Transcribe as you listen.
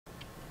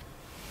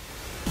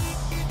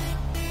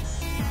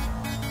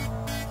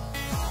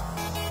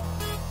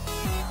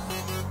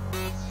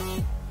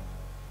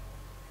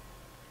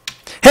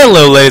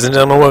Hello, ladies and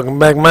gentlemen. Welcome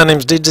back. My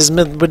name's DJ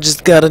Smith. We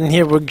just got in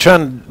here. We're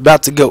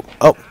about to go.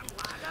 Oh,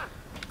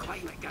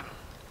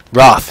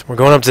 Roth. We're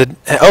going up to.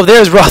 Oh,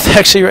 there's Roth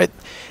actually right.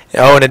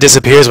 Oh, and it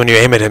disappears when you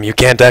aim at him. You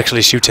can't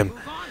actually shoot him.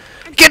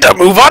 Get up,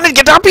 move on, and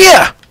get up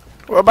here.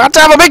 We're about to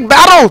have a big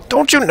battle.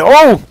 Don't you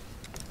know?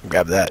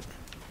 Grab that.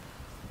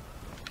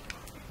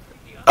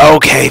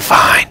 Okay,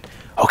 fine.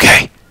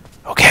 Okay.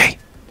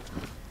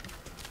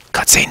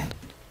 Cutscene.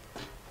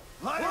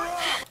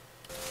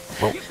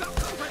 Whoa.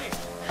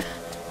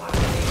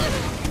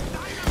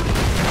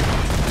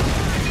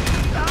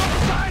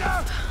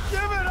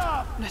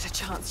 Not a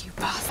chance, you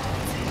bastard.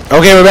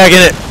 Okay, we're back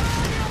in it.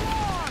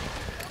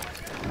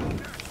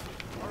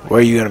 Where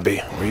are you gonna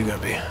be?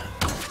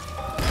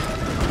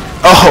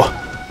 Oh.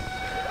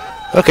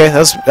 Okay, that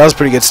was a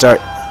pretty good start.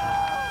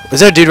 Was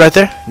there a dude right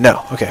there?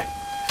 No. Okay.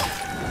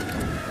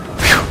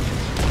 Whew.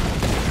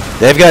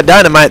 They've got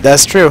dynamite.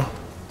 That's true.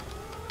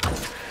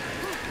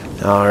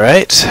 All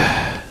right.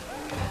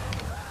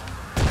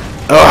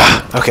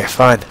 Oh. Okay.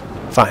 Fine.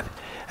 I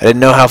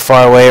didn't know how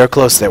far away or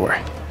close they were.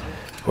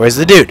 Where's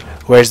the dude?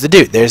 There's the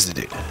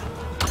dude.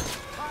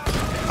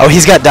 Oh,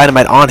 he's got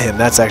dynamite on him.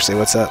 That's actually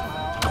what's up.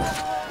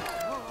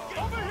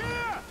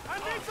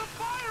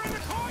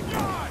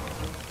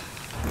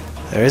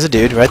 There is a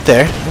dude right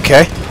there.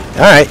 Okay.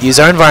 Alright, use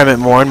our environment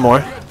more and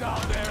more.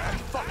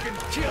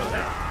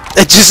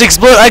 It just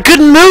exploded. I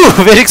couldn't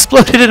move! It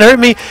exploded and hurt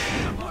me.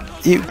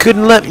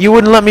 You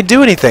wouldn't let me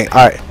do anything.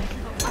 Alright.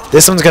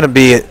 This one's gonna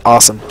be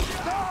awesome.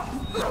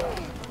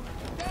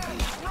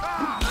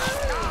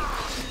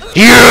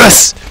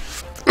 Yes!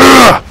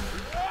 Ugh!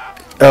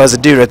 Oh, there's a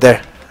dude right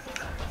there.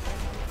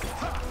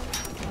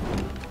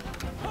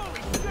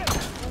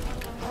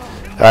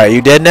 Alright,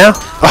 you dead now?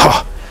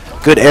 Oh!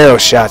 Good arrow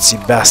shots, you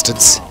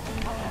bastards.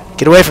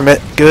 Get away from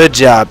it. Good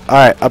job.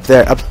 Alright, up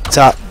there, up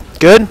top.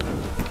 Good.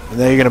 And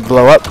then you're going to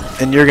blow up.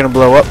 And you're going to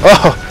blow up.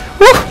 Oh!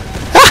 Woo!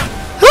 Ah!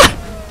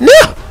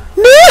 Ah!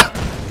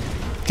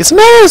 No! Get some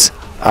arrows!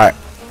 Alright.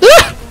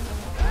 Ah!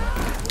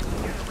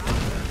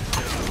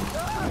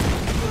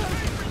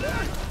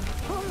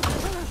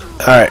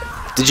 Alright.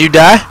 Did you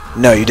die?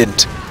 No, you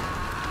didn't.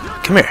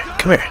 Come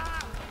here.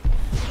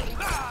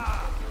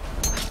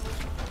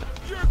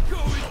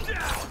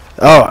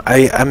 Oh,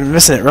 I'm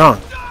missing it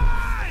wrong.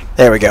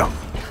 There we go.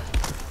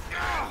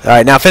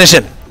 Alright, now finish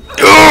him.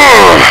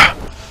 Ugh!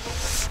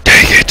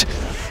 Dang it.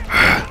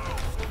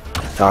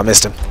 Oh, I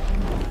missed him.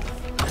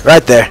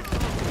 Right there.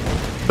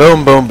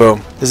 Boom.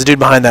 There's a dude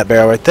behind that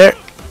barrel right there.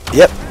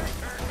 Yep.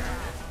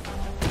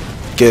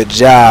 Good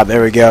job.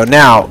 There we go.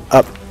 Now,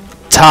 up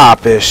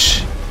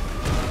top-ish.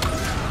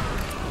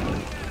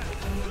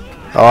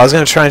 Oh, I was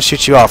going to try and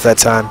shoot you off that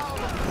time.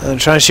 I'm going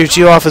to try and shoot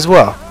you off as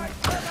well.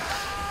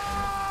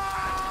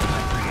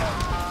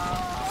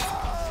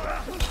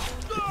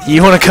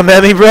 You want to come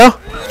at me, bro?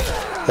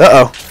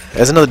 Uh-oh.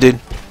 There's another dude.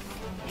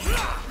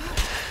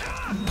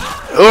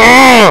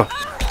 Ugh!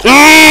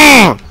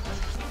 Ugh!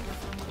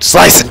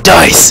 Slice and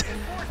dice.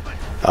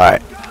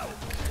 Alright.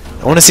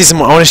 I want to see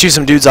some. I want to shoot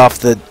some dudes off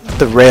the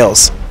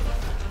rails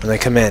when they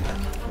come in.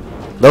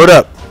 Load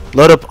up.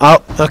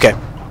 Oh, okay.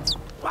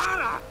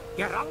 Lara,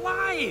 you're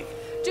alive!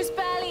 Just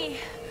barely.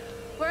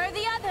 Where are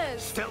the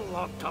others? Still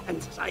locked up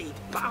inside,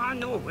 but I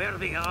know where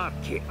they are.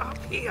 Get up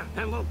here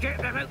and we'll get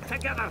them out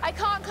together. I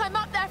can't climb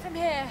up there from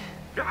here.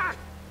 Ah,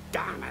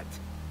 damn it.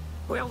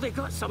 Well, they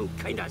got some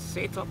kind of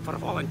setup for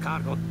hauling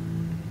cargo.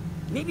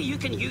 Maybe you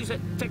can use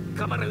it to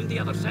come around the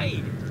other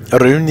side.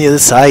 Around the other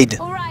side.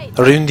 All right.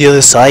 Around the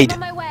other side. On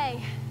my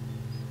way.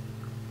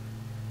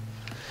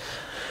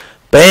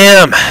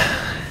 Bam!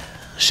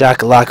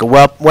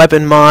 Shakalaka.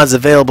 Weapon mods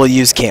available.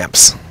 Use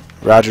camps.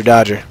 Roger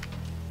Dodger.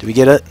 Do we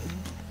get it?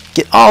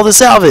 Get all the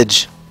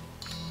salvage.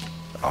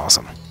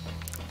 Awesome.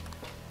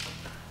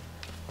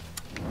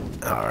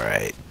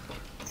 Alright.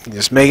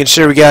 Just making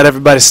sure we got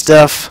everybody's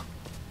stuff.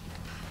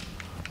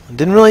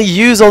 Didn't really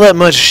use all that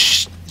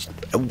much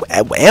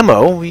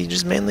ammo. We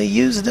just mainly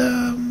used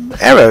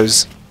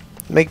arrows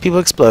to make people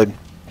explode.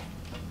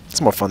 It's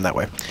more fun that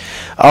way.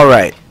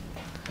 Alright.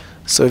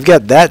 So we've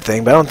got that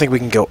thing, but I don't think we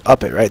can go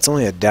up it, right? It's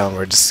only a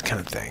downwards kind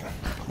of thing.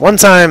 One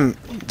time,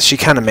 she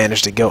kind of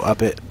managed to go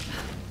up it.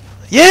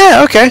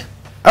 Yeah, okay.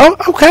 Oh,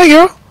 okay,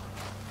 girl.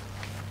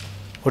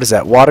 What is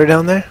that, water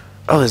down there?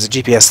 Oh, there's a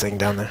GPS thing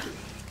down there.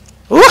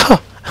 Ooh!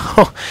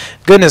 Oh,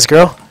 goodness,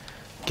 girl.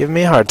 Giving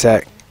me a heart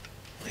attack.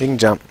 You can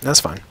jump.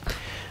 That's fine.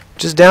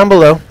 Just down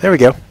below. There we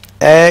go.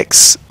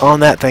 X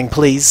on that thing,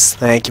 please.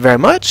 Thank you very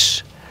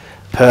much.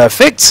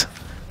 Perfect.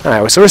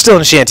 Alright, so we're still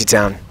in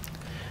Shantytown.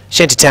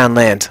 Shantytown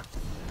land.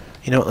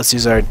 You know what? Let's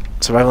use our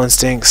survival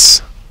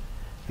instincts.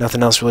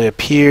 Nothing else really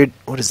appeared.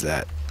 What is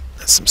that?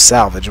 That's some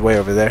salvage way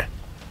over there.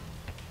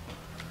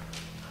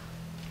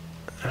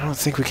 I don't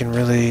think we can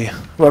really...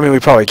 Well, I mean, we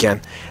probably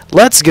can.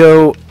 Let's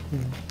go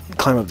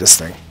climb up this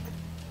thing.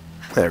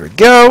 There we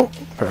go.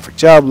 Perfect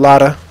job,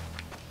 Lotta.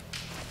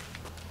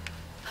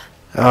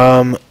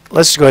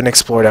 Let's go ahead and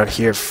explore down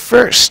here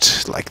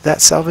first. Like that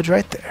salvage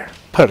right there.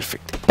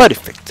 Perfect.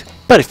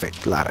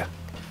 Lotta.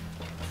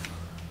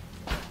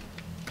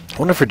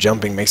 wonder if her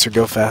jumping makes her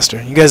go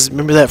faster. You guys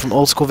remember that from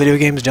old school video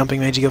games?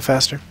 Jumping made you go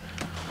faster?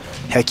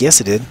 Heck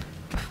yes it did.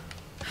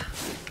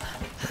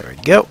 There we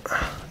go.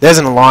 There's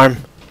an alarm.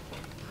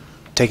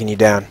 Taking you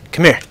down.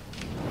 Come here.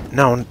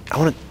 No, I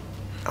want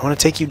to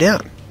take you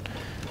down.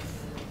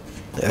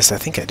 Yes, I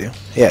think I do.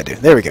 Yeah, I do.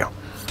 There we go.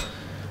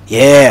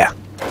 Yeah.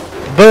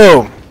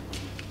 Boom.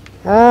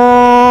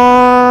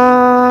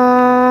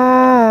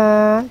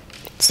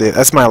 See,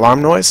 that's my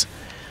alarm noise.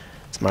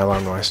 It's my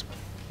alarm noise.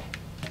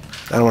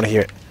 I don't want to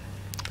hear it.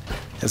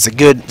 It's a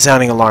good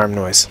sounding alarm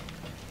noise.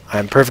 I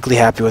am perfectly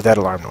happy with that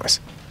alarm noise.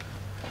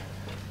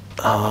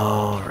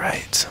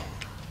 Alright.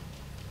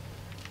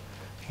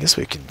 I guess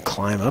we can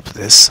climb up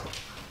this.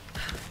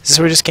 Is this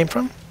where we just came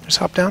from? Just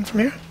hop down from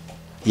here?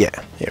 Yeah,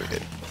 we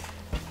did.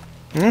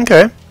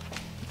 Okay.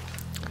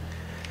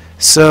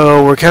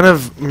 So we're kind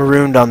of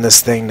marooned on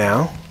this thing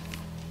now.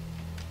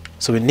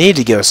 So we need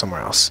to go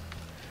somewhere else.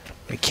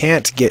 We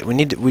can't get.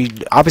 We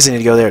obviously need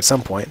to go there at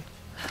some point,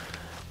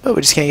 but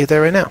we just can't get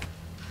there right now.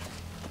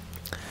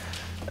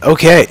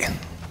 Okay.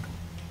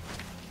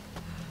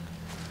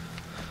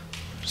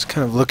 Just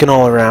kind of looking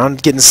all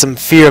around, getting some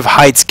fear of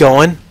heights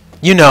going.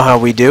 You know how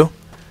we do.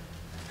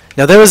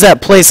 Now there was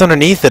that place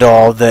underneath it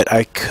all that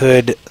I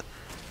could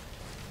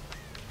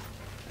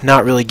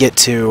not really get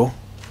to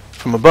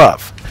from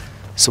above.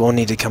 So we'll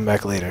need to come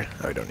back later.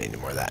 Oh, we don't need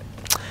any more of that.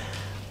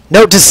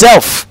 Note to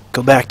self!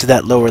 Go back to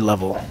that lower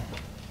level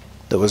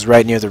that was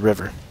right near the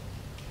river.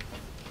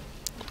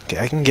 Okay,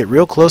 I can get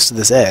real close to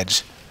this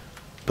edge,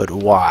 but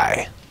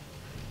why?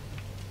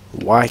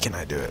 Why can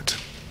I do it?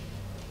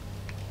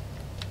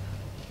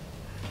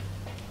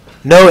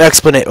 No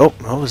explanation.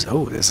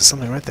 Oh, there's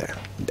something right there.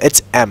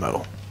 It's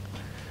ammo.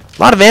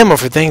 A lot of ammo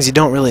for things you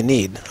don't really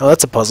need. Oh,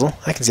 that's a puzzle.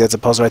 I can see that's a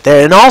puzzle right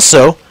there. And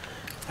also,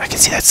 I can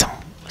see that's some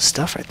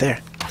stuff right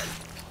there.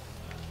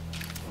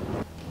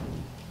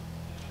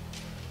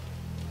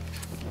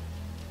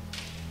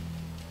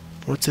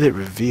 What did it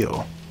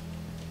reveal?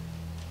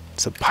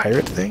 It's a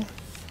pirate thing?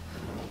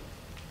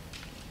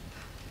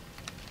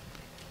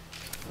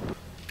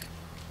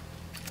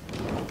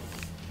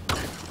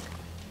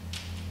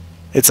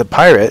 It's a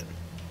pirate.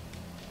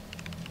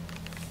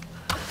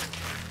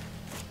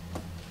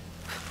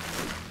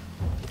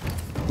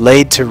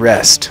 Laid to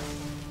rest.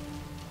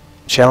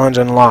 Challenge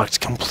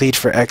unlocked. Complete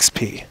for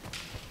XP.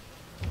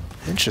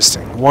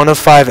 Interesting. 1 of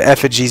 5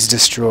 effigies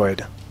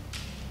destroyed.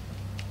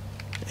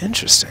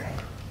 Interesting.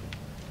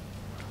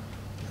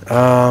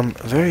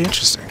 Very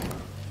interesting.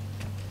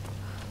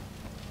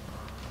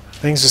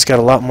 Things just got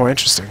a lot more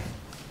interesting.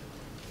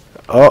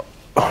 Oh,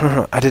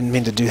 no, I didn't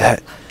mean to do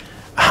that.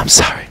 I'm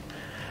sorry.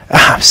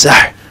 I'm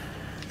sorry.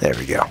 There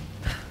we go.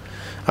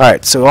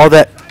 Alright, so all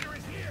that...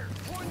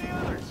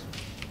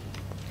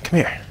 Come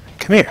here.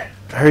 Come here.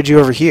 I heard you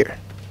over here.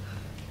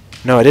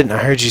 No, I didn't. I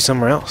heard you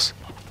somewhere else.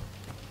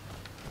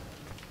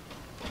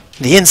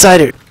 The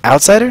insider...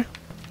 Outsider?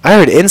 I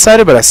heard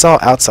insider, but I saw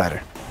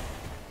outsider.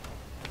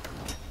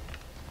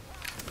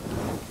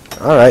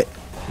 Alright.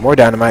 More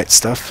dynamite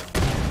stuff.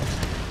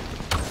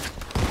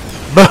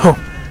 Boom!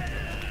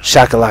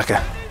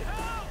 Shakalaka.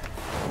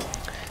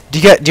 Do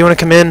you want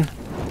to come in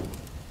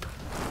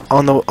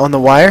on the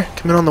wire?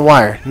 Come in on the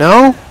wire.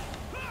 No?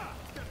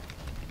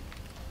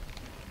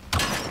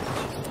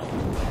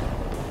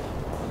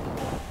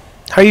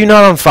 How are you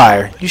not on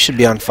fire? You should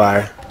be on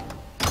fire.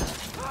 Do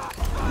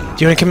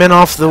you want to come in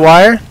off the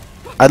wire?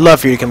 I'd love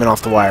for you to come in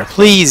off the wire.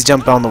 Please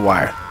jump on the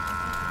wire.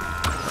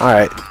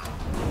 Alright.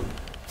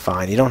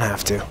 Fine, you don't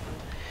have to.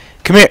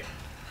 Come here.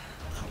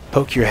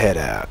 Poke your head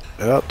out.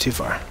 Oh, too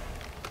far.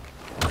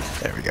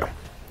 There we go.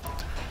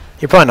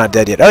 You're probably not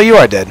dead yet. Oh, you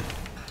are dead.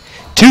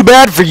 Too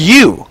bad for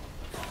you,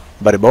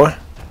 buddy boy.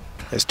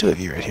 There's 2 of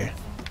you right here.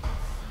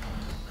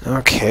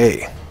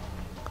 Okay.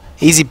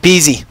 Easy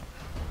peasy.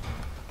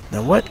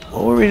 Now what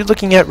were we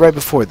looking at right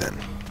before then?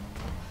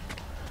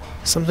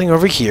 Something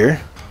over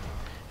here.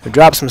 We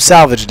dropped some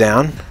salvage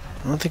down.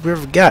 I don't think we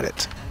ever got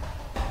it.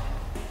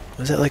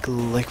 Was that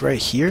like right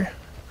here?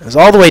 It was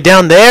all the way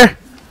down there?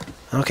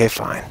 Okay,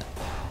 fine.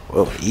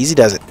 Whoa, easy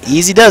does it.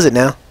 Easy does it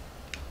now.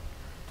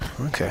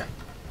 Okay.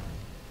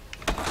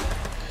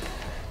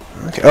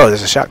 Okay. Oh,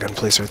 there's a shotgun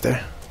place right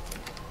there.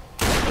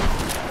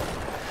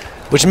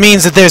 Which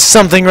means that there's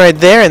something right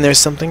there and there's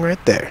something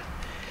right there.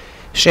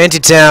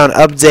 Shantytown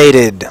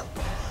updated.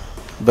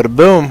 Bada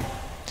boom.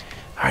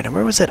 Alright, now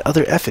where was that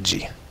other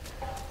effigy?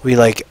 We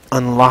like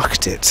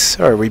unlocked it.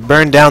 Or we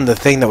burned down the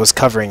thing that was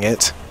covering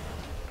it.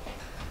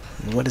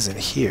 And what is in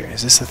here?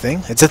 Is this a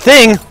thing? It's a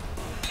thing!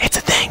 It's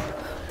a thing!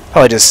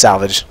 Probably just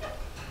salvage.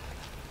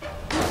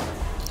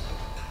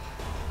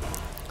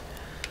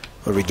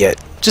 What do we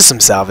get? Just some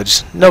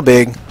salvage. No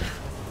big.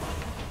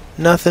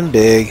 Nothing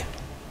big.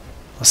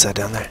 What's that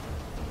down there?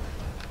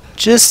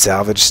 Just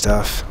salvage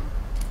stuff.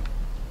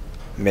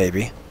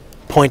 Maybe.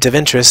 Point of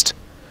interest.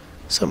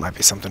 So it might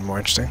be something more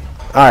interesting.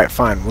 Alright,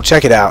 fine. We'll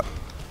check it out.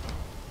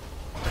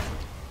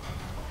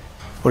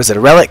 What is it,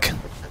 a relic?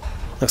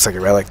 Looks like a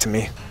relic to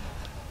me.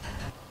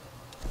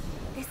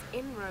 This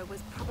inro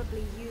was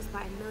probably used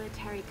by a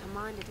military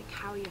commander to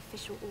carry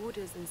official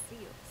orders and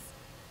seals.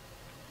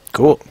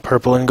 Cool.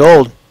 Purple and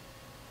gold.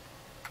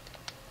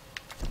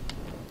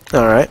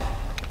 Alright.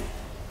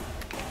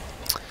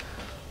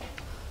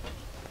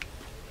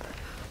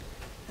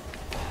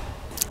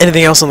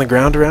 Anything else on the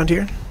ground around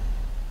here?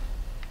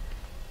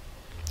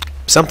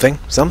 Something.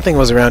 Something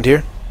was around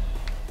here.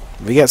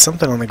 We got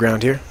something on the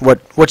ground here.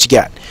 What you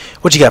got?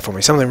 What you got for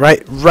me? Something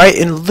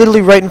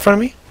literally right in front of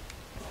me?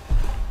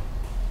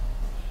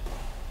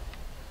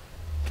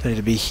 I need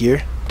to be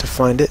here to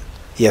find it.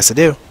 Yes, I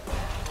do.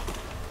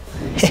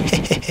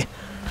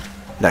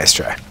 Nice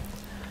try.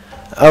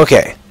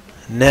 Okay.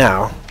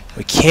 Now,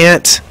 we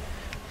can't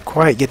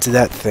quite get to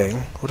that thing.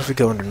 What if we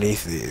go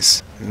underneath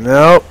these?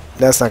 Nope.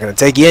 That's not going to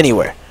take you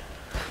anywhere.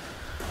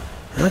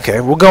 Okay,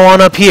 we'll go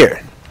on up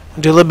here.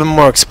 Do a little bit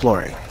more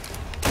exploring.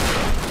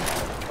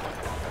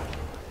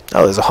 Oh,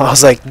 I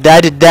was like,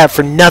 I did that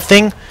for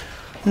nothing?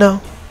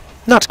 No,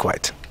 not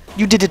quite.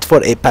 You did it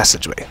for a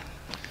passageway.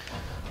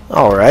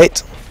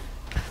 Alright.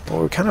 Well,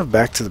 we're kind of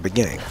back to the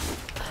beginning.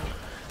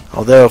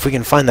 Although, if we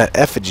can find that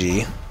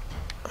effigy,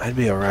 I'd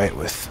be alright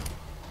with...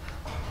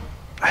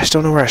 I just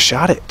don't know where I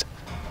shot it.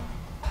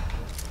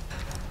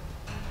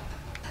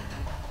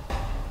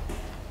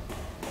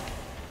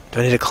 Do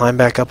I need to climb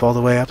back up all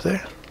the way up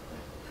there?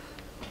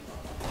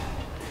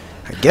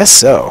 I guess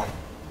so.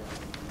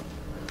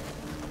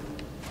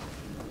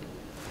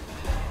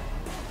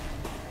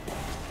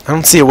 I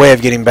don't see a way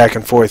of getting back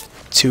and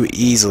forth too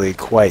easily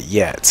quite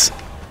yet.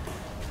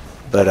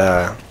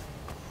 But,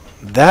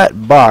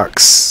 that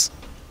box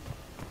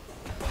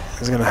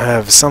is going to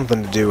have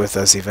something to do with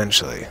us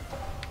eventually.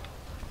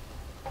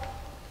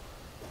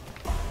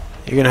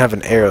 You're going to have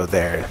an arrow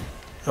there.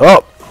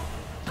 Oh!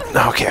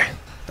 Okay.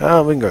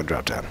 Oh, we can go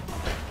drop down.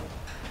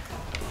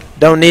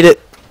 Don't need it.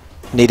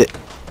 Need it.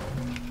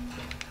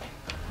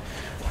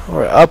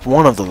 We're up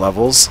one of the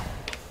levels.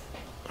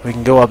 We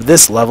can go up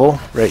this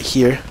level right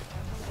here.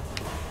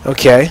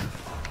 Okay.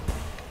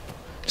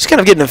 Just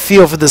kind of getting a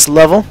feel for this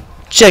level.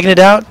 Checking it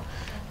out.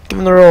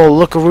 Giving the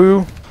old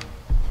lookaroo.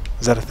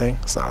 Is that a thing?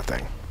 It's not a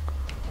thing.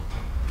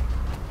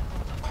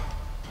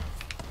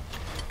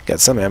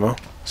 Got some ammo.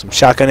 Some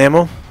shotgun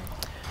ammo.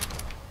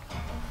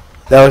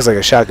 That looks like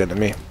a shotgun to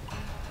me.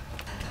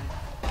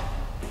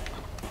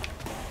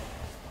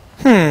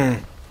 No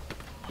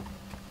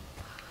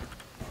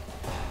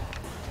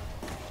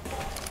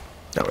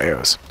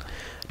arrows.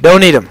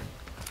 Don't need them.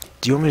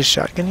 Do you want me to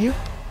shotgun you?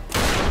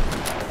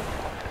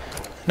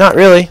 Not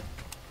really.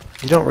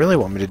 You don't really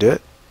want me to do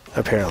it,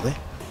 apparently.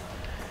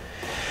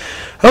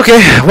 Okay,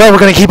 well, we're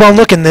going to keep on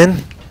looking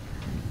then.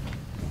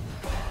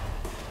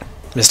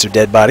 Mr.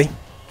 Dead Body.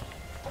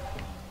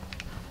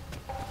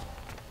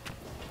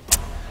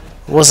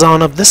 What's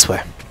on up this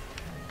way?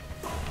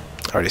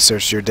 Already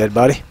searched your dead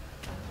body.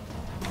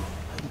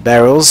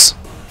 Barrels.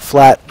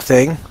 Flat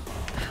thing.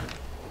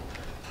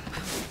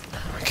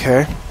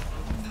 Okay.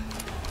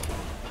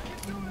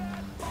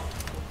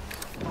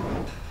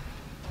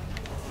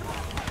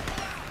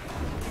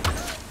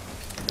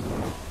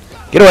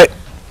 Get away.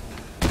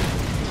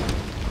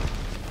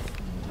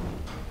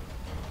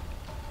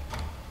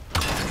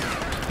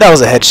 That was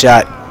a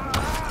headshot.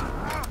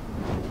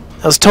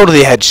 That was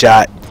totally a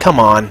headshot. Come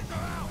on.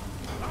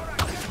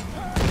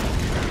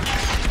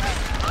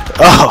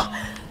 Oh.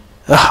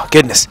 Oh,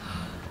 goodness.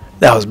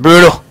 That was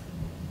brutal.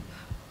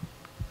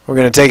 We're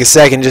going to take a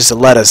second just to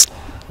let us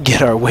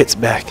get our wits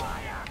back.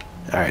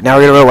 Alright, now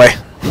we're going to run away.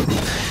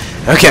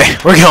 Okay,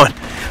 we're going.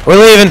 We're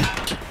leaving.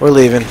 We're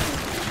leaving.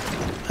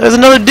 There's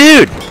another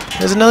dude.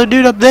 There's another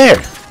dude up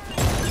there.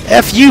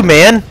 F you,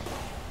 man.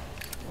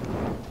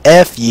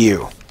 F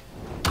you.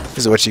 This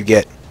is what you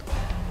get.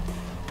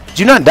 Did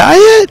you not die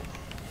yet?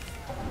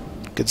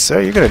 Good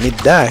sir, you're going to need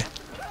to die.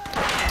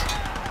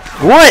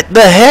 What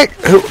the heck?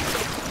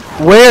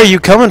 Where are you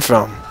coming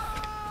from?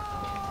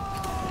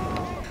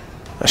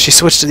 Oh, she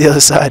switched to the other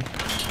side.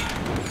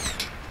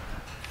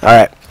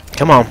 Alright,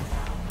 come on.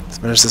 Let's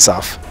finish this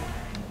off.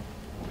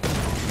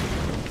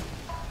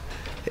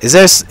 Is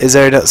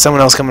there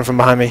someone else coming from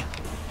behind me?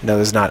 No,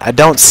 there's not. I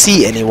don't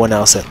see anyone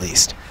else, at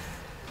least.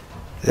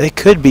 They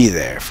could be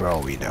there, for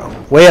all we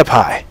know. Way up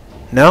high.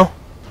 No?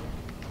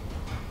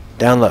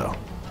 Down low.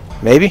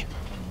 Maybe?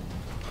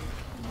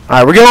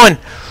 Alright, we're going!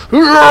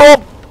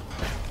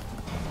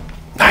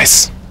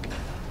 Nice.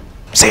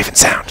 Safe and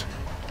sound.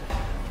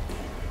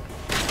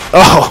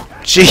 Oh,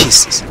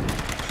 Jesus.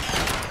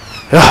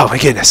 Oh, my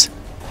goodness.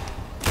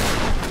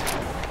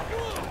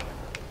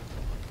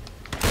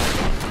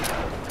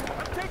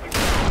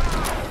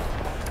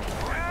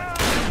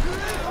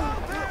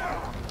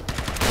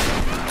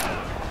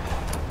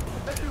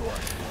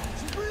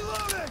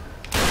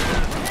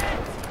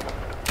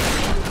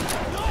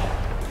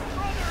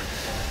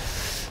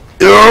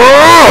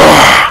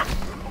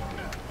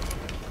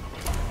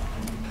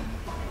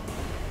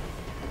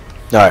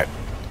 Alright.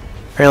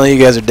 Apparently you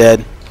guys are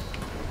dead.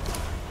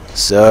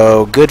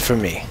 So, good for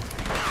me.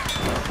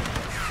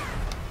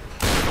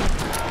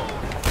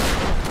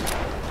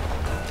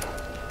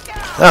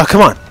 Oh,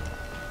 come on.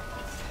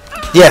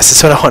 Yes,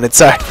 that's what I wanted.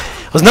 Sorry.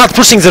 I was not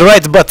pushing the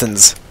right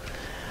buttons.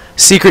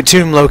 Secret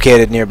tomb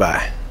located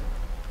nearby.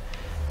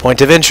 Point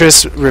of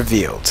interest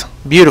revealed.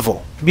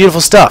 Beautiful.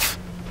 Beautiful stuff.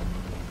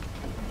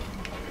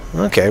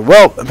 Okay,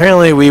 well,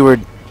 apparently we were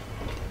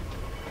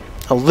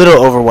a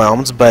little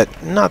overwhelmed,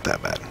 but not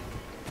that bad.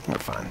 We're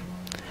fine.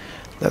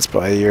 That's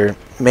probably your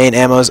main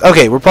ammos.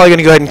 Okay, we're probably going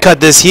to go ahead and cut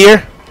this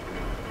here.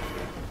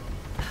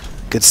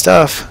 Good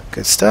stuff.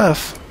 Good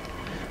stuff.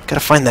 Gotta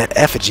find that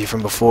effigy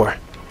from before.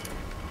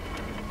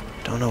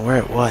 Don't know where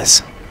it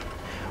was.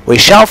 We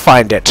shall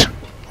find it.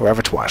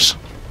 Wherever it was.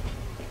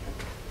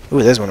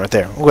 Ooh, there's one right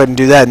there. We'll go ahead and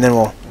do that, and then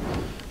we'll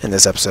end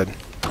this episode.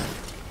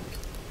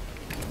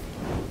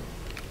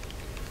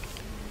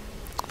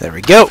 There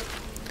we go.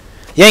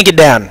 Yank it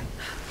down.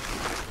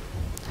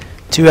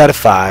 2 out of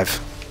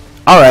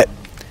 5. Alright.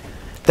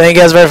 Thank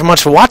you guys very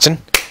much for watching.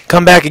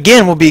 Come back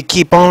again. We'll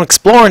keep on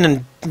exploring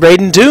and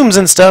raiding tombs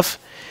and stuff.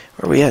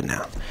 Where are we at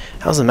now?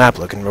 How's the map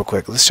looking real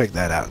quick? Let's check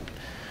that out.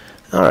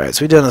 Alright,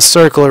 so we've done a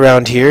circle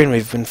around here, and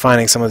we've been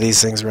finding some of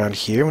these things around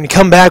here. When you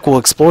come back, we'll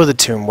explore the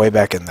tomb way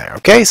back in there.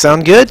 Okay,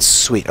 sound good?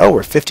 Sweet. Oh,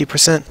 we're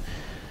 50%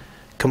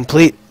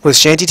 complete with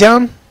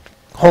Shantytown?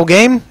 Whole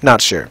game?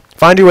 Not sure.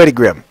 Find your way to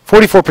Grim.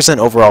 44%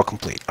 overall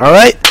complete.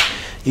 Alright?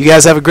 You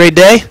guys have a great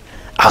day.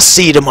 I'll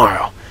see you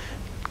tomorrow.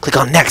 Click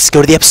on next.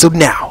 Go to the episode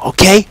now.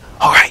 Okay?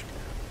 Alright.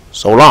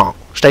 So long.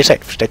 Stay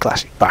safe. Stay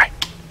classy. Bye.